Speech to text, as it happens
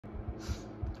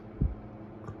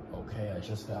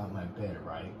just got out of my bed,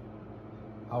 right?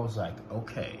 I was like,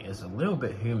 okay, it's a little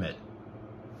bit humid.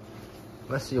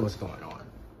 Let's see what's going on.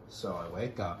 So I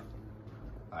wake up,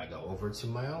 I go over to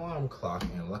my alarm clock,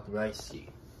 and look what I see.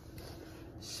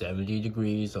 70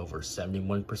 degrees over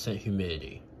 71%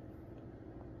 humidity.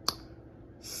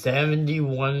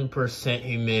 71%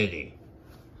 humidity.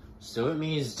 So it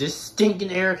means this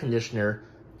stinking air conditioner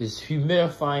is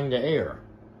humidifying the air.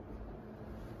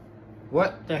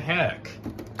 What the heck?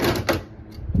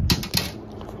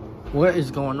 What is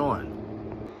going on?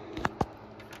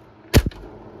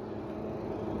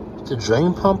 The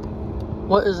drain pump?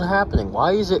 What is happening?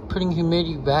 Why is it putting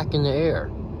humidity back in the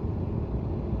air?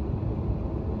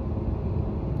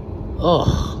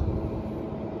 Ugh.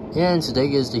 And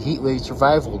today is the heat wave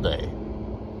survival day.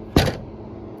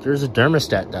 There's a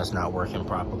thermostat that's not working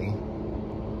properly.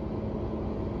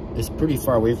 It's pretty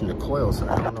far away from the coil, so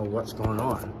I don't know what's going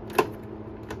on.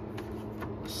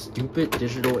 Stupid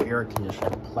digital air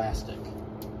conditioner plastic.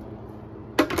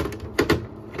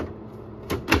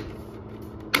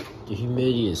 The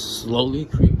humidity is slowly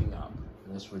creeping up,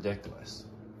 and it's ridiculous.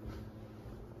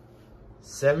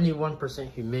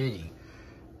 71% humidity.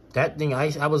 That thing,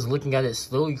 I was looking at it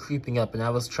slowly creeping up, and I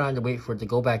was trying to wait for it to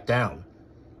go back down.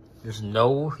 There's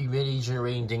no humidity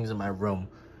generating things in my room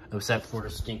except for the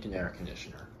stinking air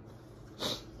conditioner.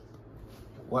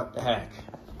 What the heck?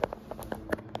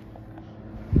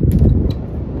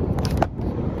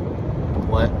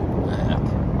 What the heck?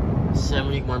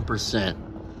 71%.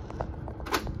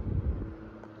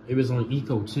 It was on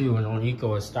Eco too, and on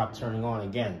Eco it stopped turning on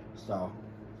again. So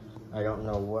I don't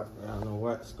know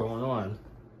what's going on.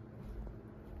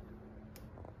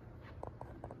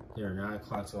 There, 9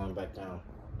 o'clock's going back down.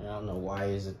 I don't know why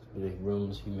is it the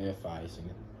room's humidifying.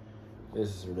 This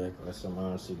is ridiculous. I'm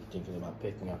honestly thinking about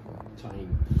picking up a tiny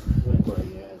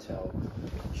liquid until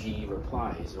G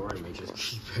replies, or I may just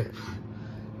keep it.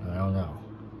 I don't know.